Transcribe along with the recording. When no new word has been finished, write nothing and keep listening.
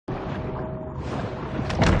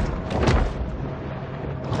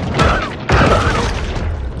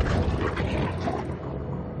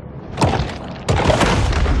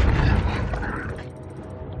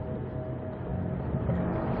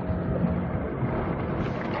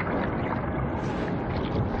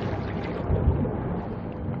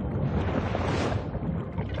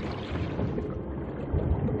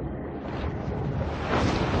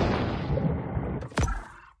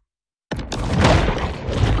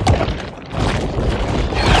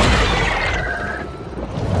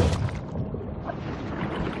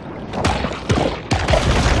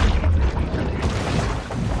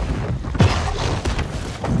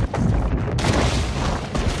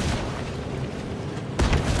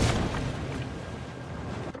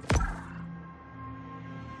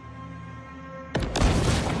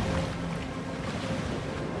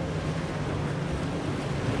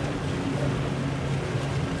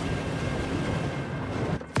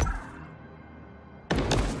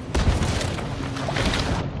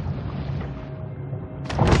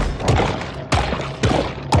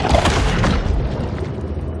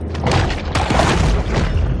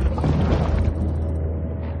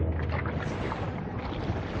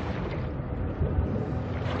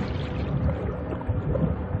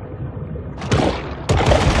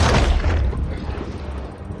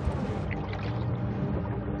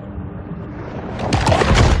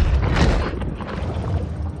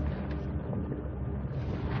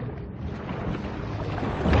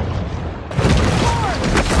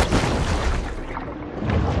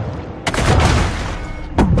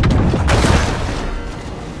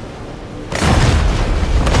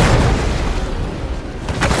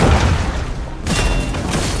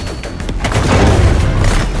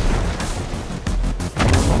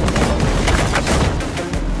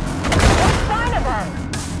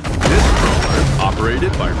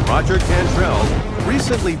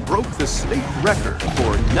recently broke the state record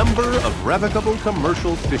for number of revocable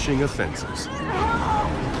commercial fishing offenses.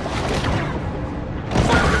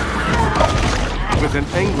 With an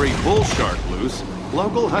angry bull shark loose,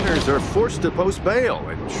 local hunters are forced to post bail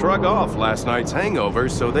and shrug off last night's hangover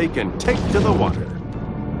so they can take to the water. Your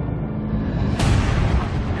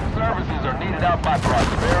services are needed out by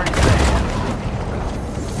Prosperity Bay.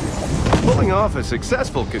 Pulling off a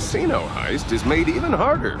successful casino heist is made even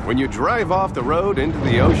harder when you drive off the road into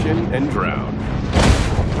the ocean and drown.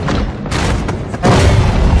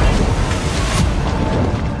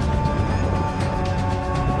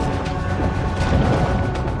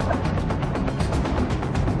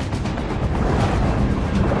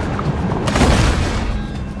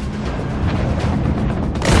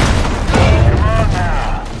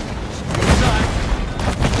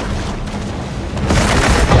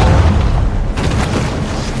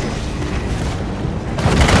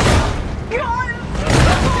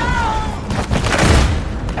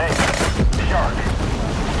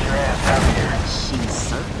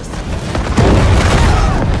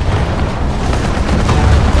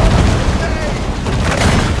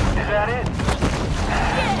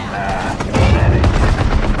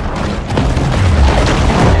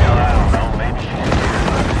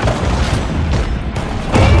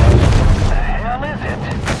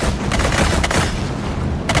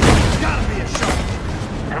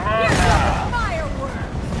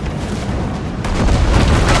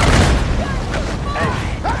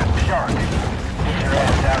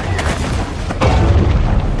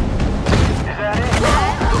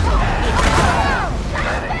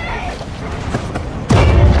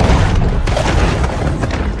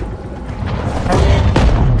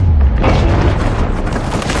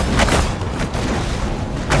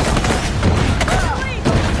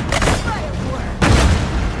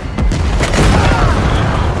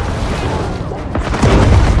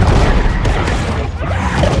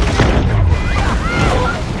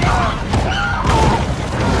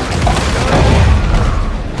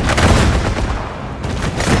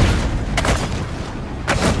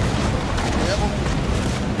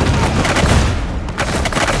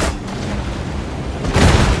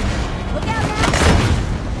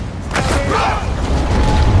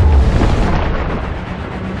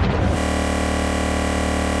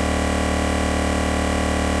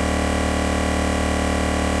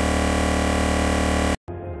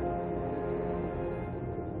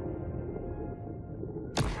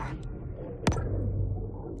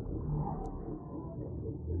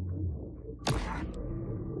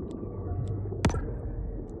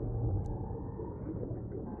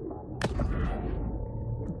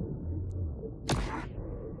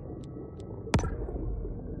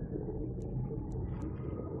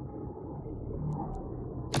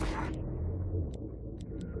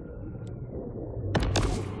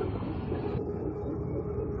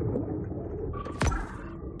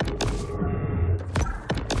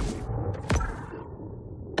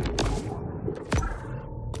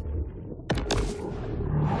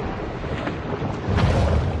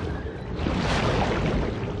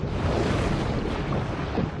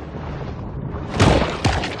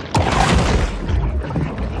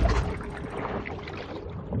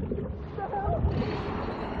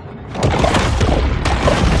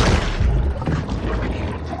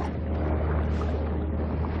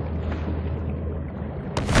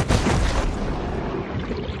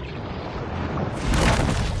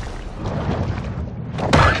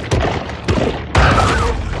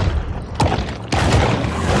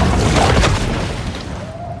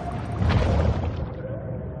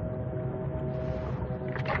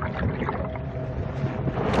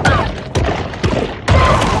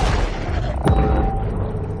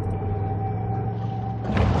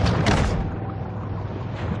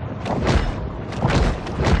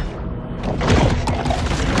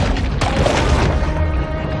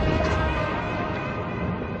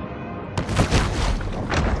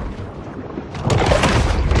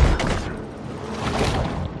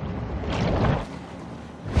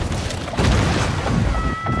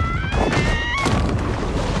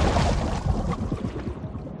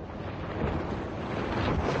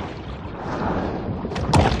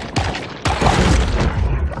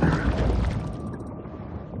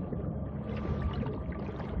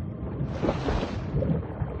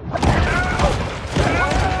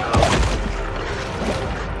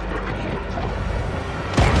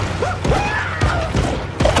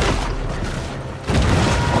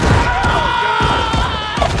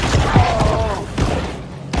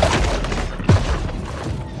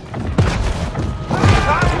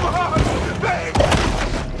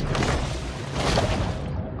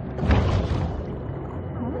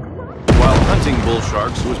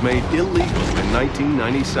 was made illegal in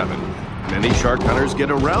 1997. Many shark hunters get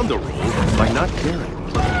around the rule by not caring.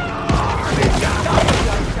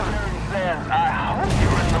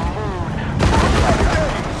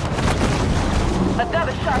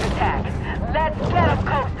 Another shark attack. Let's get him,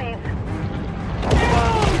 Coasties.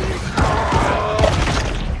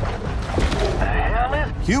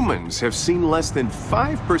 Humans have seen less than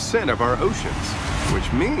 5% of our oceans,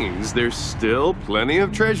 which means there's still plenty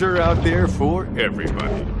of treasure out there for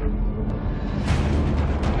everybody.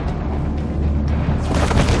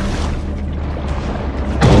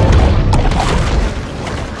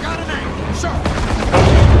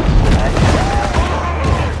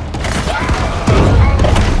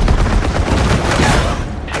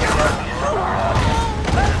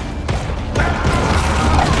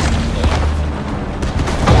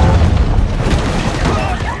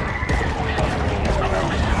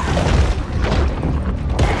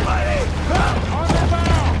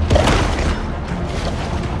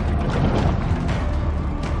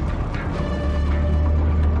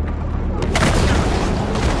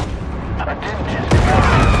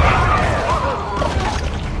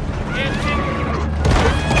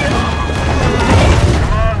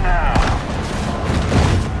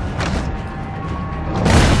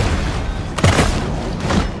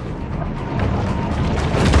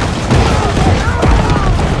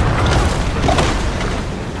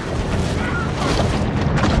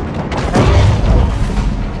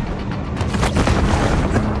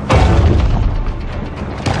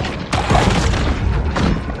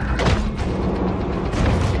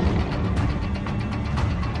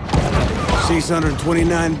 Six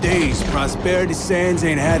 629 days, Prosperity Sands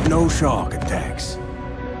ain't had no shark attacks.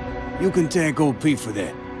 You can thank old Pete for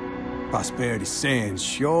that. Prosperity Sands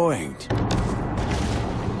sure ain't.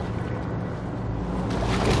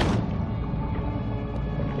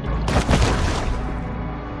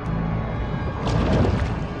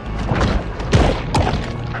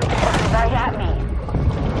 Right at me.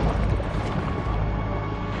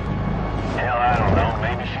 Hell, I don't know.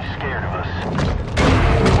 Maybe she's scared of us.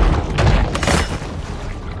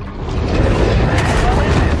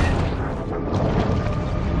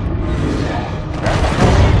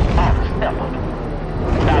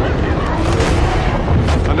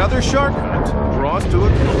 Another shark hunt draws to a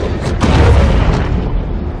close.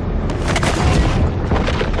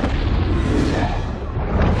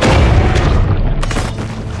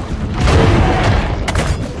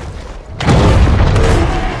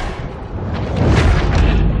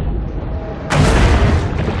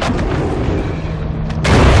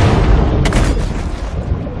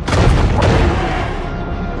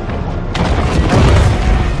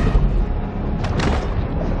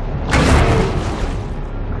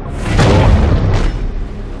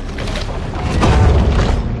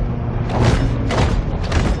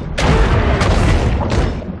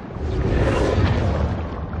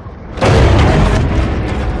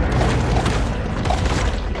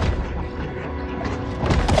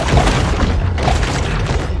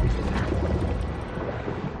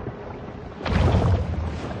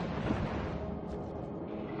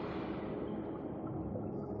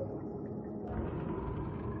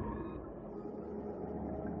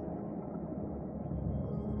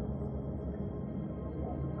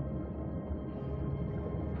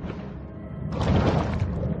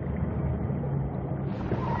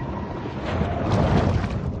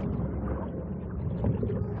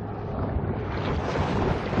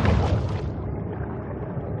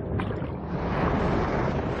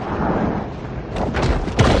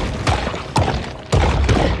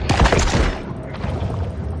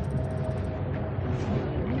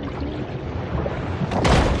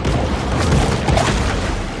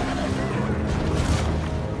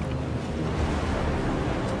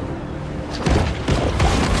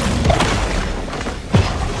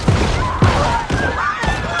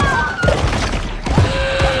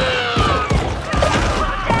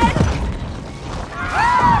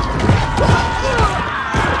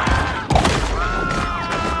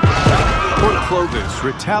 Clovis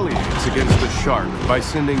retaliates against the shark by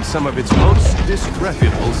sending some of its most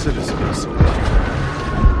disreputable citizens. Services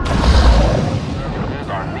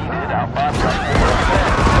are needed out by Prosperity.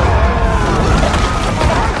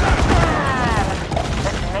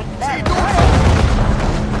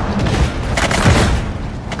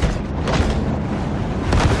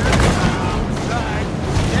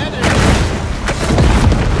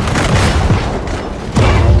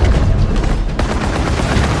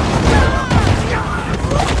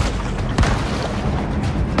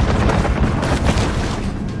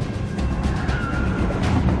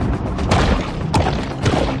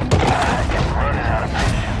 Running out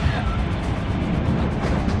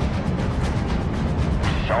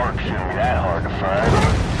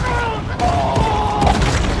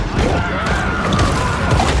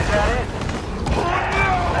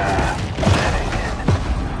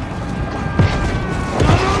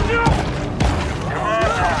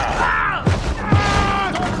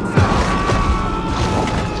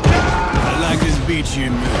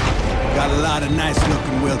Got a lot of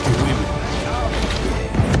nice-looking, wealthy women.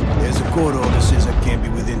 There's a court order that says I can't be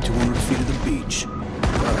within 200 feet of the beach.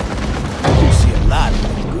 I do see a lot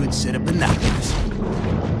of a good set of binoculars.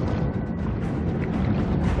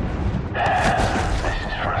 This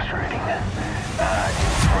is frustrating. I'm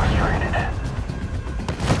frustrated.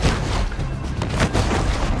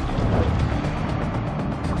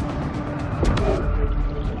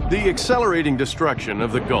 The accelerating destruction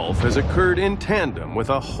of the Gulf has occurred in tandem with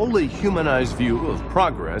a wholly humanized view of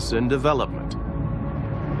progress and development.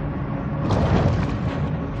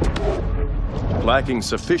 Lacking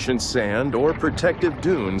sufficient sand or protective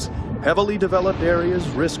dunes, heavily developed areas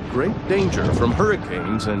risk great danger from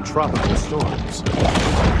hurricanes and tropical storms.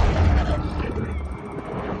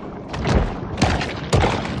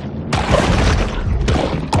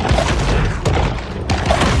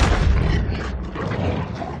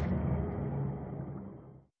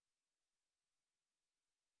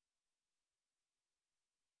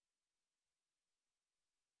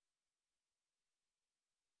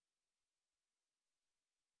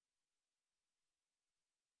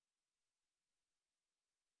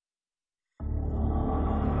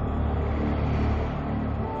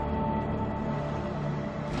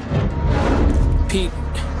 Pete,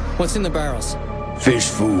 what's in the barrels? Fish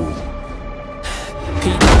food.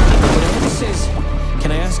 Pete, whatever this is,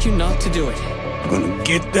 can I ask you not to do it? Gonna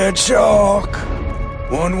get that shark,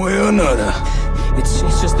 one way or another. It's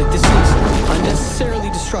just that this is unnecessarily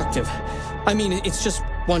destructive. I mean, it's just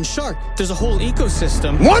one shark. There's a whole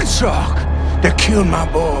ecosystem. One shark that killed my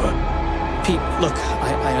boy. Pete, look,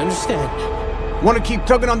 I understand. Wanna keep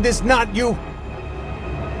tugging on this knot, you?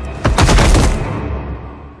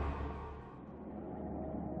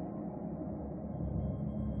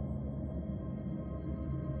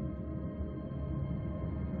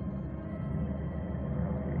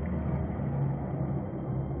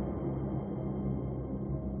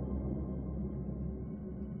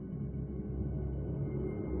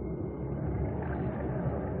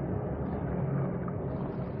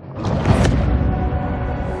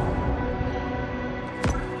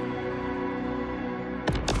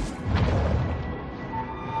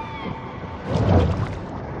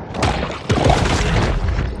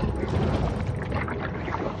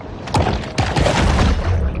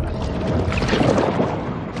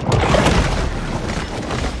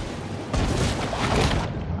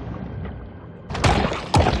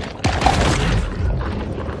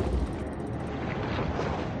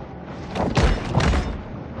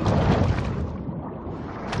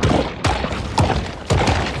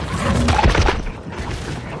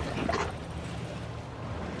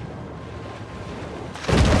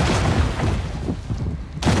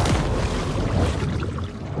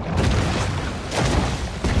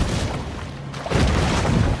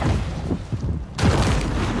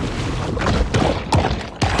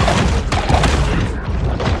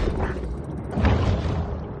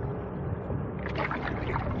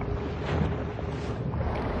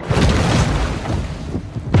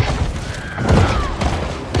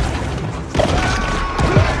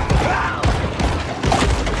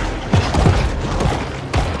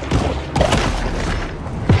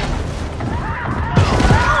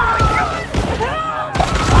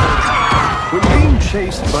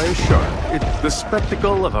 Chased by a shark, the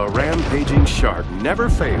spectacle of a rampaging shark never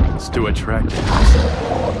fails to attract attention.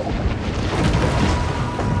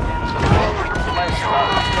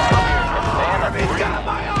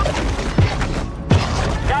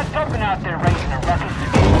 Got something out there raising a ruckus.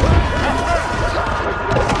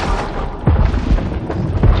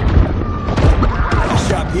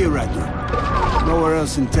 Shop here, I do. Nowhere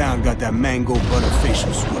else in town got that mango butter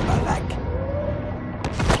facial scrub I like.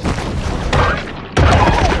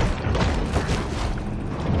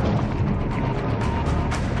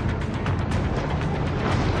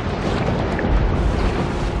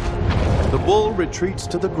 The bull retreats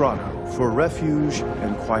to the grotto for refuge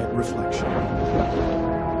and quiet reflection.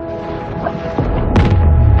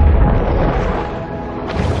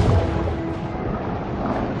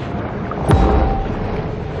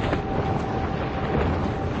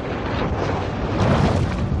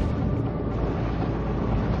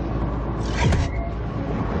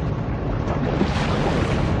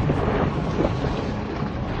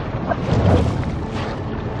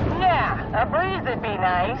 Yeah, a breeze would be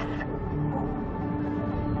nice.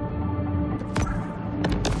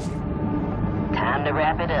 to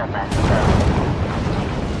wrap it up, I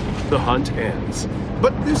suppose. The hunt ends.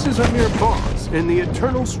 But this is a mere pause in the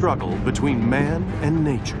eternal struggle between man and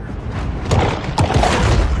nature.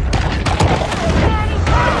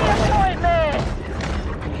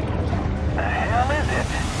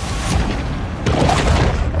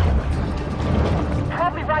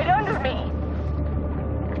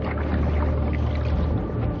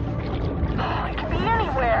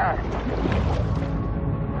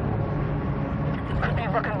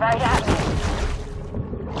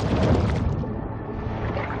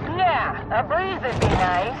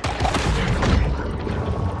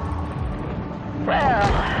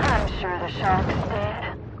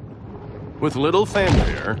 With little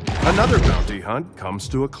fanfare, another bounty hunt comes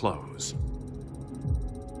to a close.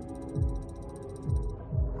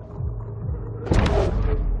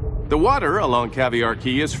 The water along Caviar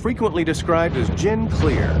Key is frequently described as gin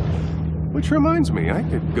clear, which reminds me, I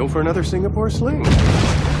could go for another Singapore sling.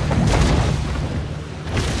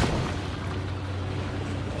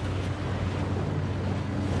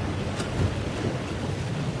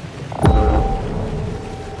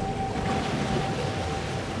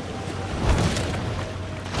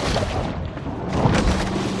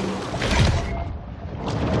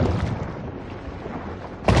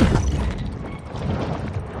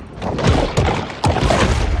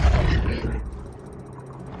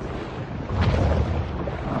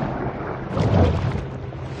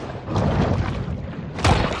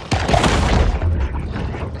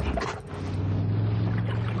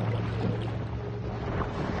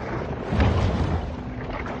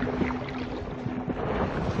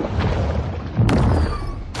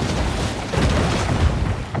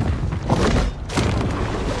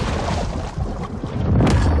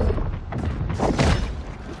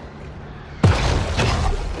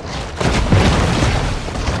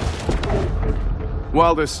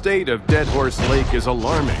 While the state of Dead Horse Lake is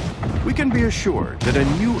alarming, we can be assured that a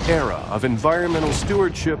new era of environmental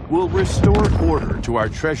stewardship will restore order to our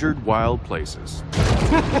treasured wild places.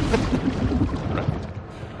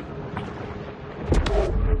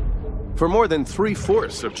 For more than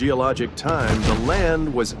 3/4 of geologic time, the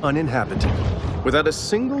land was uninhabited, without a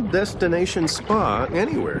single destination spa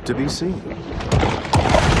anywhere to be seen.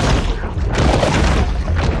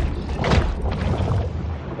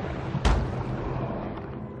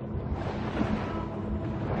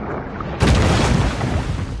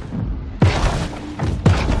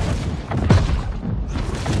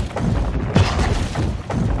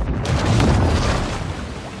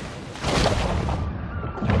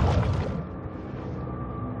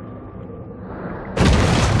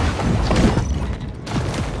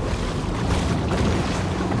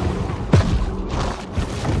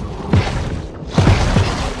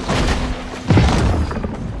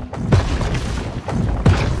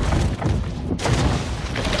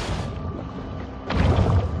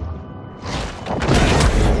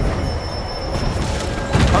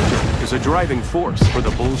 A driving force for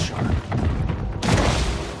the bull shark.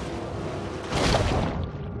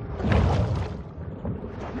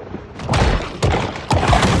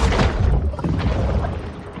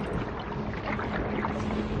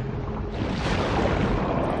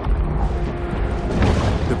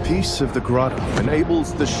 The peace of the grotto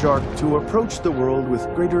enables the shark to approach the world with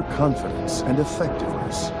greater confidence and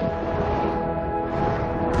effectiveness.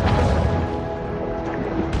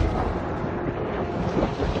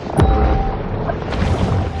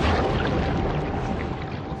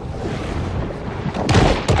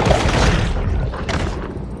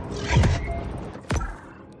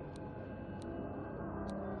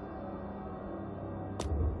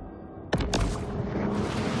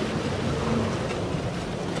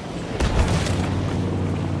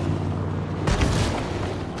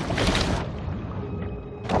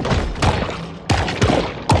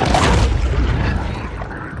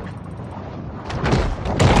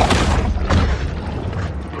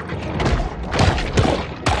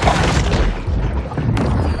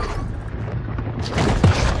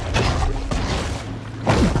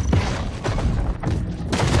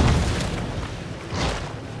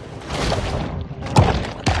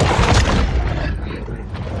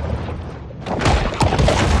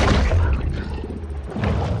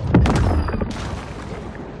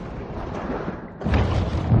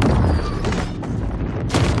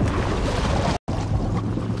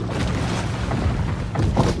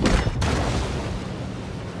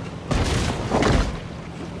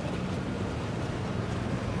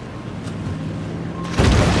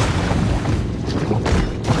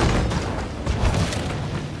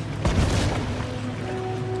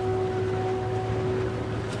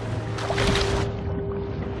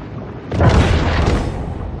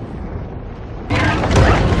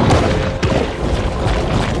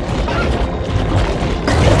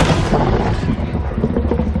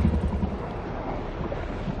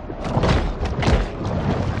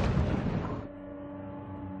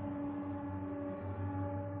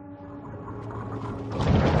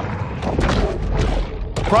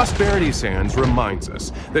 Prosperity Sands reminds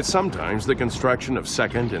us that sometimes the construction of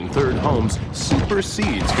second and third homes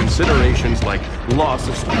supersedes considerations like loss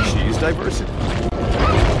of species diversity.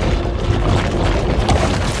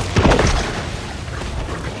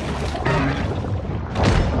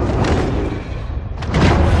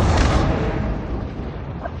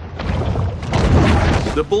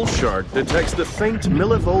 The bull shark detects the faint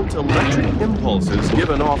millivolt electric impulses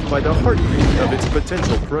given off by the heartbeat of its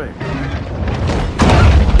potential prey.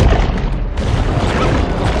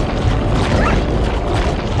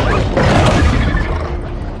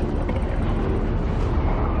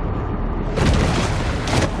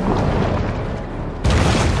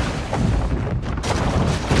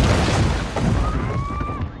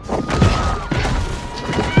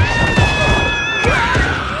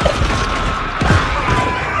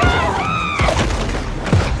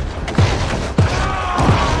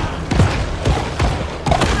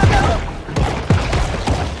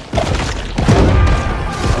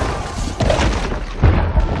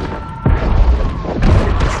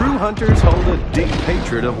 Hunters hold a deep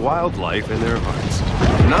hatred of wildlife in their hearts,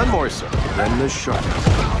 none more so than the shark.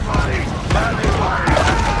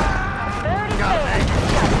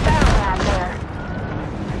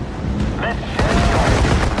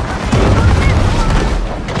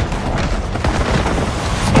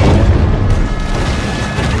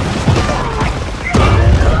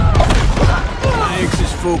 My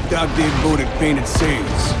ex's folk out there voted painted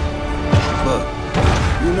sails. But,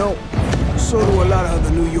 you know, so do a lot of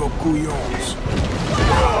other New York couillons.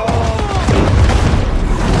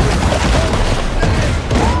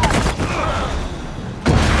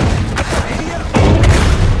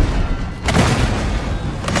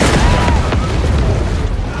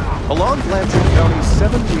 Along Blanchard County's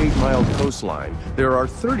 78-mile coastline, there are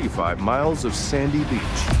 35 miles of sandy beach,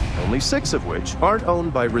 only 6 of which aren't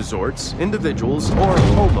owned by resorts, individuals, or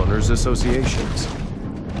homeowners associations.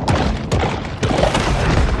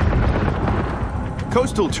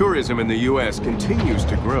 Coastal tourism in the U.S. continues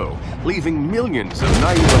to grow, leaving millions of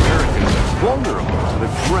naive Americans vulnerable to the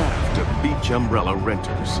graft of beach umbrella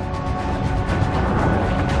renters.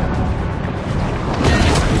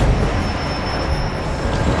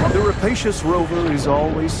 The rapacious rover is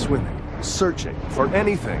always swimming, searching for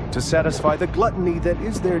anything to satisfy the gluttony that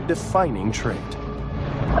is their defining trait.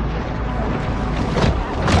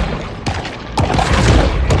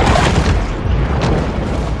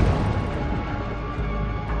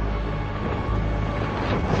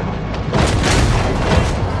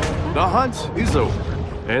 The hunt is over,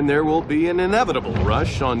 and there will be an inevitable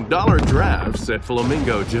rush on dollar drafts at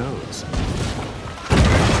Flamingo Joe's.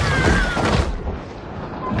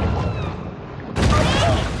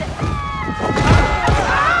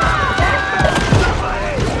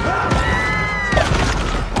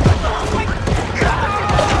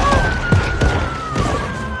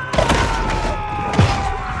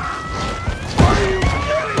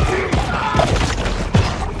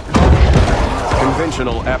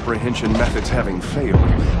 Conventional apprehension methods having failed,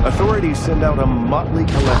 authorities send out a motley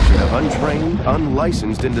collection of untrained,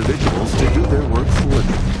 unlicensed individuals to do their work for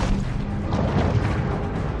them.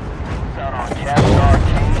 Out on Capstar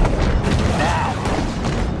King. Now.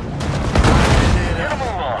 Get them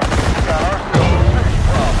along. We got ourselves a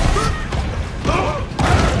fish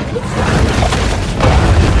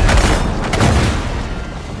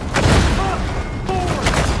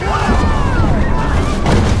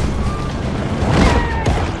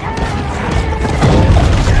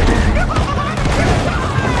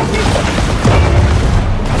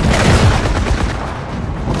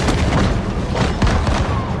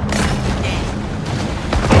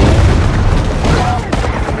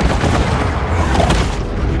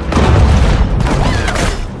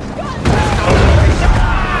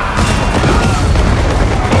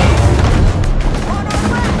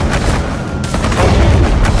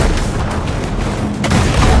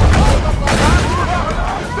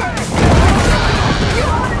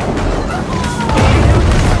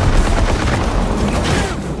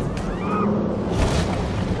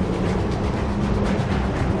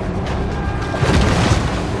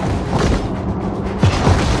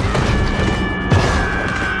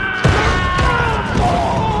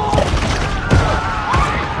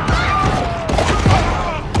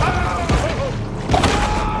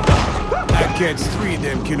Catch 3 of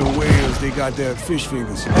them killer whales, they got their fish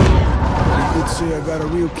fingers. You could say I got a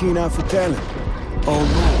real keen eye for talent.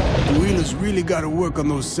 Although, the wheelers really gotta work on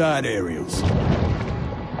those side aerials.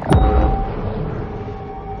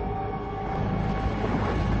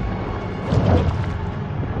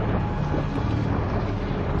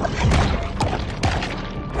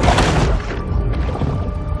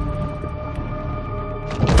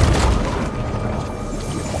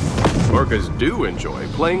 Orcas do enjoy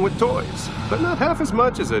playing with toys, but not half as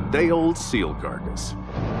much as a day-old seal carcass.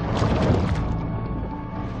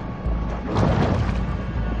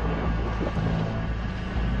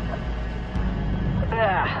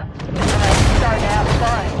 Starting to have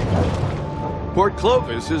fun. Port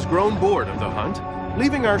Clovis has grown bored of the hunt,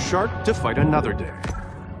 leaving our shark to fight another day.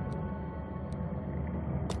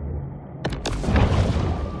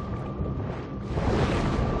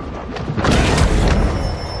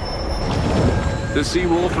 The sea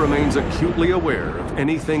wolf remains acutely aware of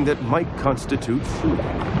anything that might constitute food.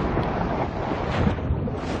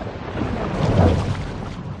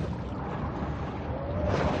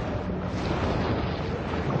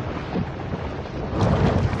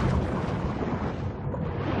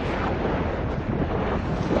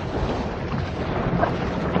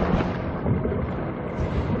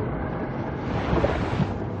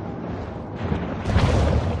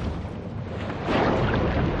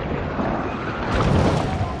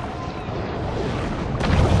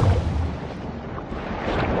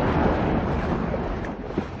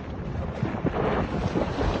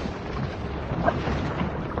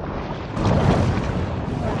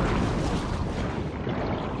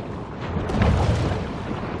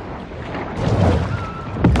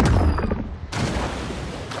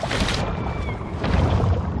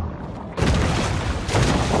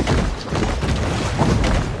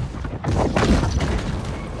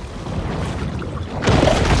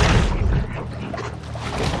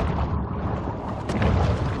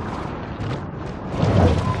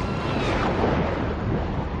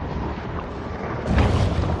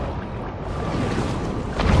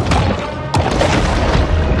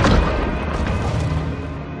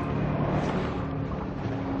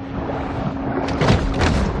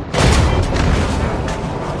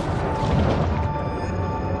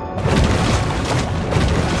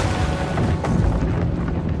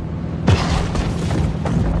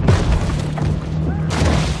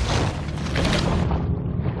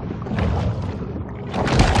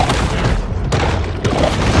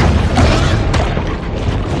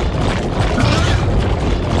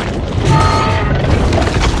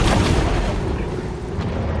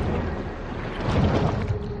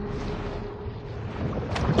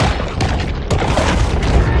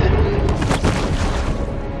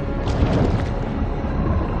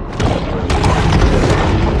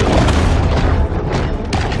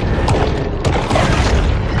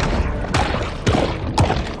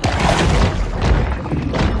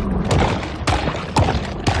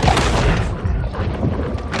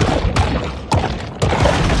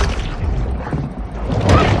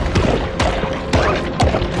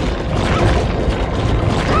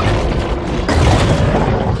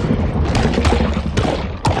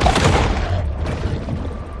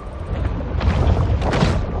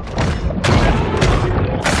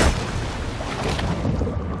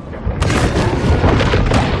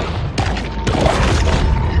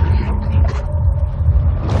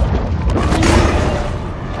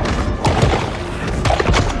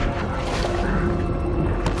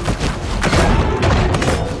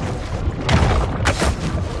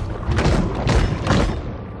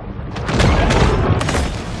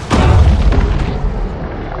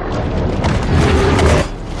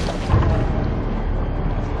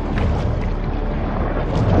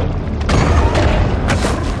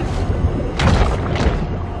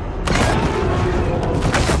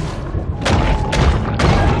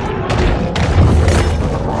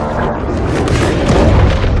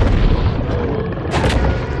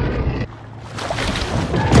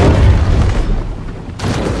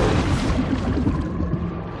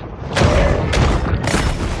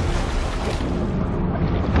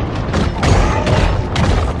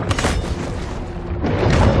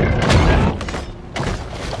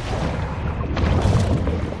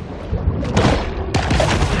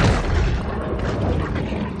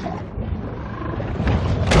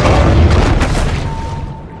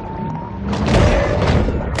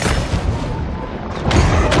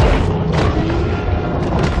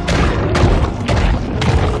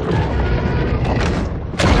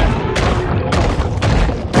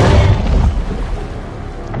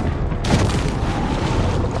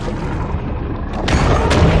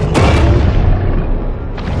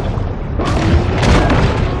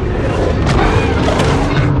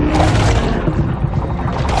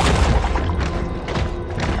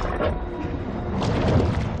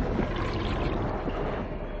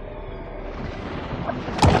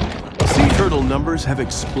 turtle numbers have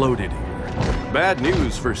exploded here. Bad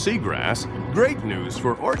news for seagrass, great news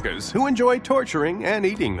for orcas who enjoy torturing and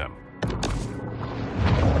eating them.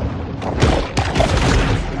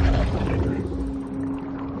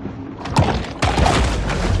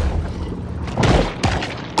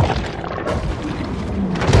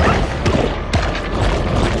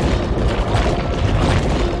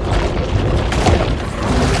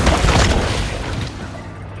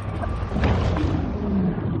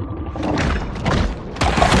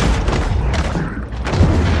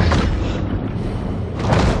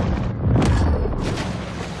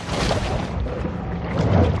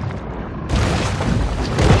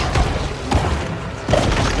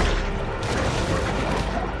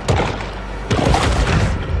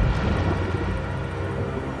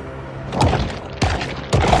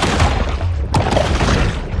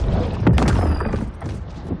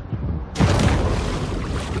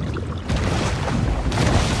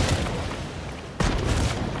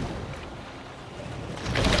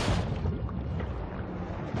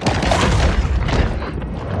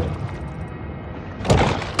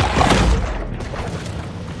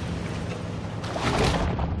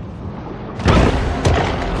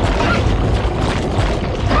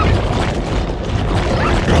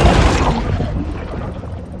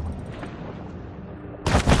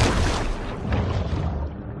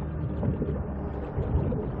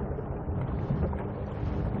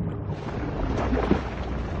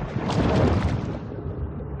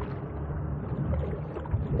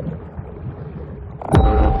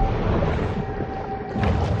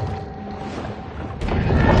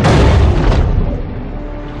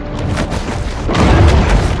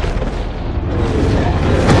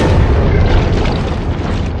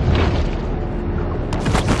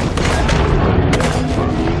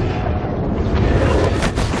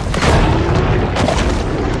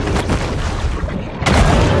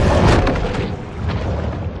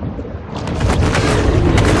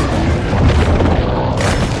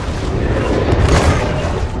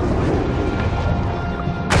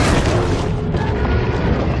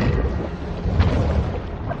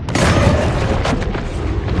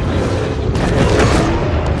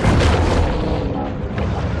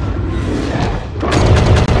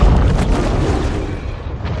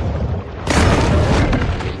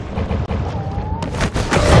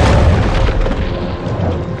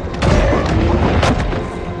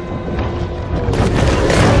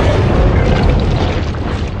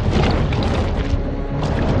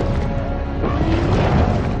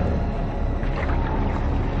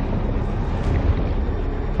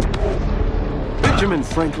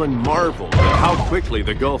 Benjamin Franklin marveled at how quickly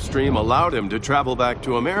the Gulf Stream allowed him to travel back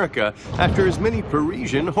to America after his many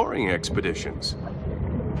Parisian whoring expeditions.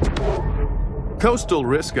 Coastal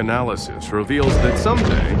risk analysis reveals that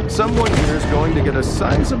someday, someone here is going to get a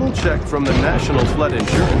sizable check from the National Flood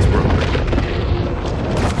Insurance Program.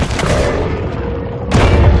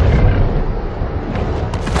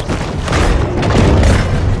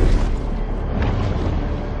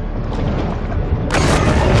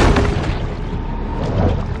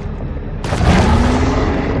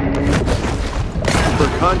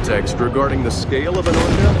 Context regarding the scale of an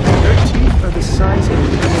orca, their teeth are the size of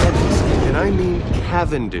bananas, and I mean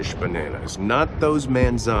Cavendish bananas, not those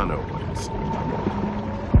Manzano ones.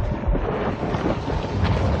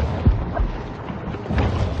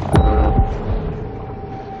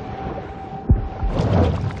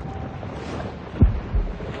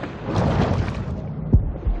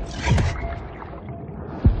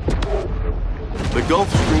 The Gulf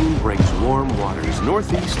Stream brings warm waters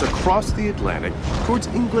northeast across the Atlantic towards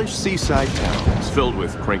English seaside towns filled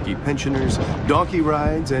with cranky pensioners, donkey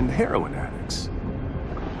rides, and heroin addicts.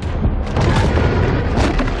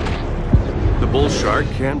 The bull shark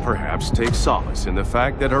can perhaps take solace in the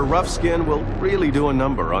fact that her rough skin will really do a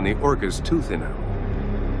number on the orca's tooth enamel.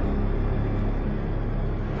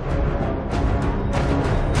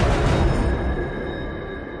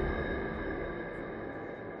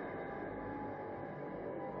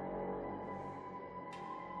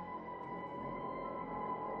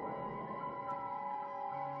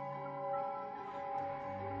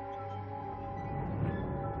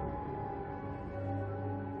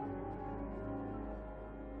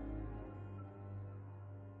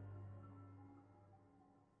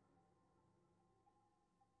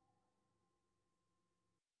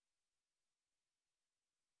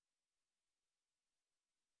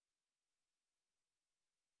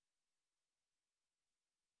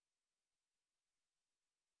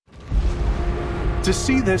 To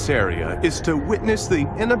see this area is to witness the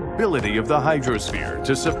inability of the hydrosphere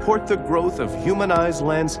to support the growth of humanized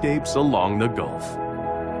landscapes along the Gulf.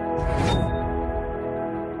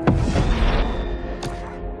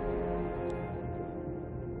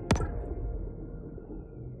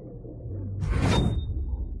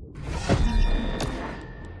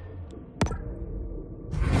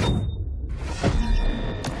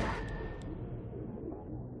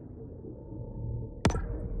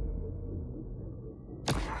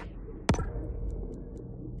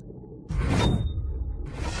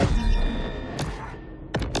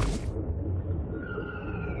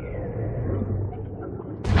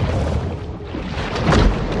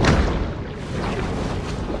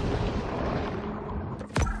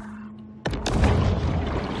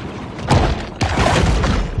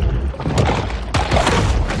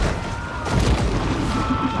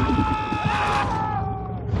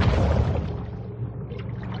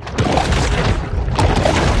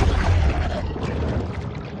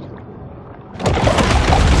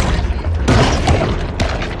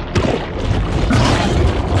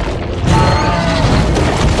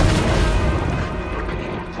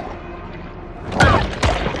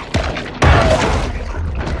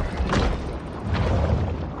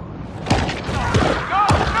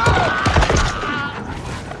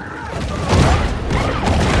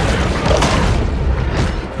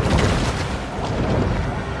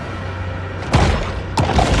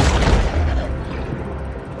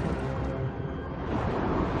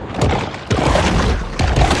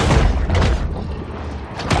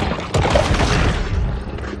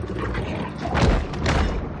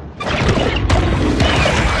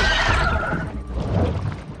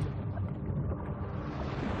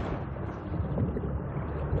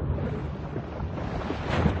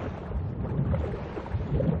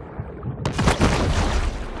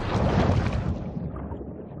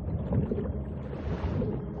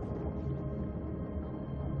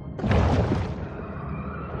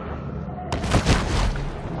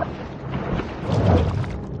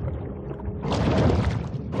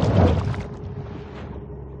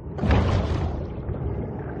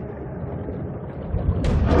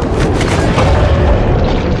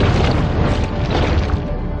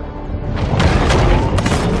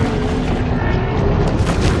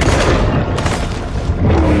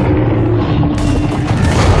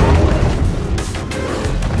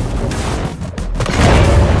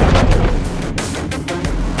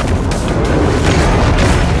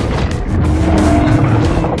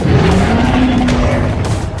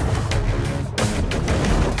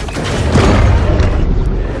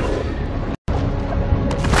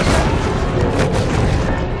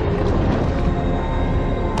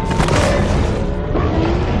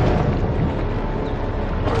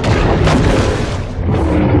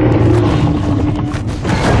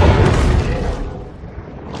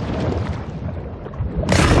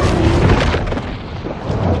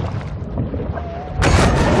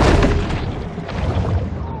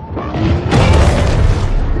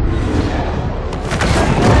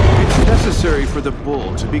 for the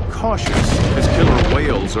bull to be cautious, as killer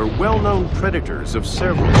whales are well-known predators of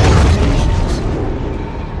several species.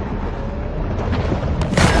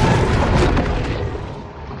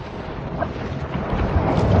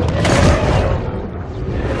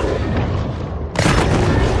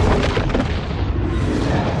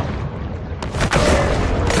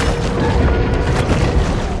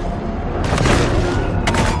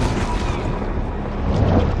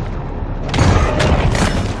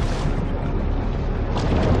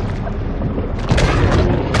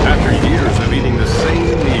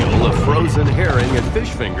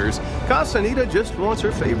 Anita just wants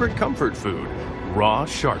her favorite comfort food, raw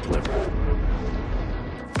shark liver.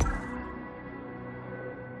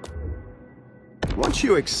 Once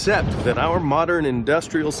you accept that our modern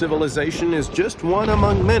industrial civilization is just one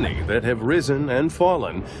among many that have risen and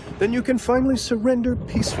fallen, then you can finally surrender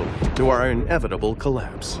peacefully to our inevitable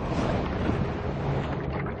collapse.